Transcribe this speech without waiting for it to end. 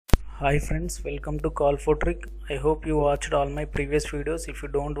Hi friends, welcome to Call for Trick. I hope you watched all my previous videos. If you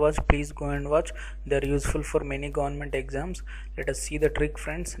don't watch, please go and watch. They are useful for many government exams. Let us see the trick,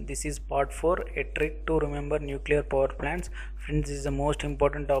 friends. This is part 4, a trick to remember nuclear power plants. Friends, this is the most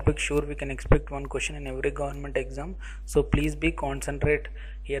important topic. Sure, we can expect one question in every government exam. So please be concentrate.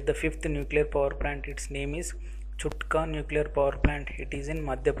 Here the fifth nuclear power plant, its name is Chutka nuclear power plant. It is in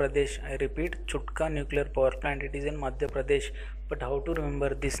Madhya Pradesh. I repeat, Chutka nuclear power plant. It is in Madhya Pradesh. But how to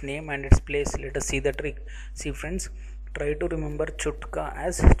remember this name and its place? Let us see the trick. See friends, try to remember Chutka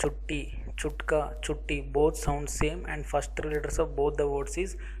as Chutti. Chutka, Chutti. Both sound same and first three letters of both the words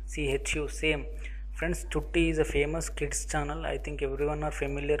is CHU. Same. Friends, Chutti is a famous kids channel. I think everyone are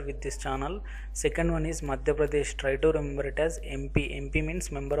familiar with this channel. Second one is Madhya Pradesh. Try to remember it as MP. MP means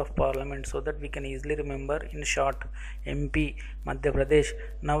member of parliament, so that we can easily remember in short. MP, Madhya Pradesh.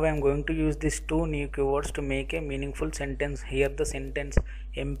 Now I am going to use these two new keywords to make a meaningful sentence. Here the sentence: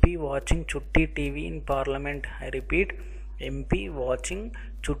 MP watching Chutti TV in parliament. I repeat, MP watching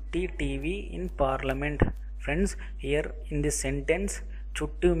Chutti TV in parliament. Friends, here in this sentence,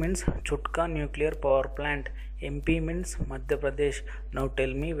 Chutti means Chutka nuclear power plant. MP means Madhya Pradesh. Now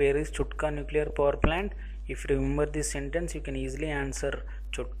tell me, where is Chutka nuclear power plant? If you remember this sentence, you can easily answer.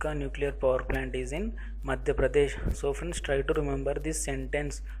 Chutka nuclear power plant is in Madhya Pradesh. So friends, try to remember this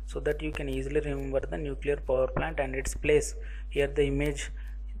sentence so that you can easily remember the nuclear power plant and its place. Here the image,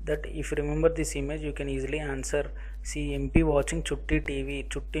 that if you remember this image, you can easily answer. See, MP watching Chutti TV.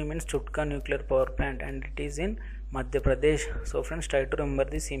 Chutti means Chutka nuclear power plant and it is in Madhya Pradesh. So friends, try to remember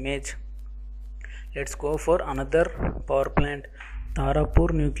this image. Let's go for another power plant.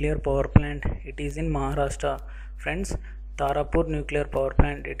 Tarapur nuclear power plant. It is in Maharashtra. Friends, Tarapur nuclear power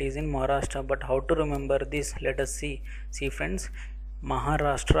plant. It is in Maharashtra. But how to remember this? Let us see. See friends,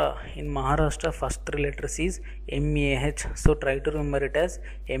 Maharashtra. In Maharashtra, first three letters is MAH. So try to remember it as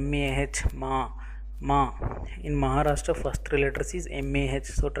MAH. Ma. In Maharashtra, first three letters is MAH.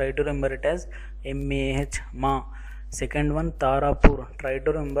 So try to remember it as MAH. Ma. Second one, Tarapur. Try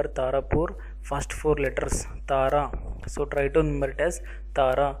to remember Tarapur. First four letters, Tara. So try to remember it as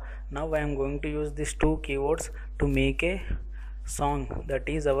Tara. Now I am going to use these two keywords to make a song. That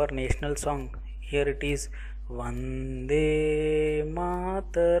is our national song. Here it is: Vande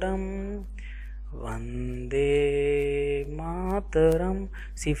Mataram. Vande Mataram.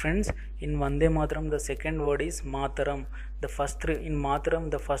 See friends, in Vande Mataram the second word is Mataram. The first three in Mataram,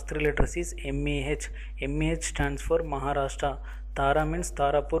 the first three letters is MAH. MAH stands for Maharashtra. Tara means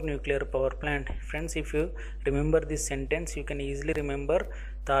Tarapur nuclear power plant. Friends, if you remember this sentence, you can easily remember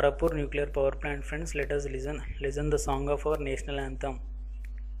Tarapur nuclear power plant. Friends, let us listen the song of our national anthem.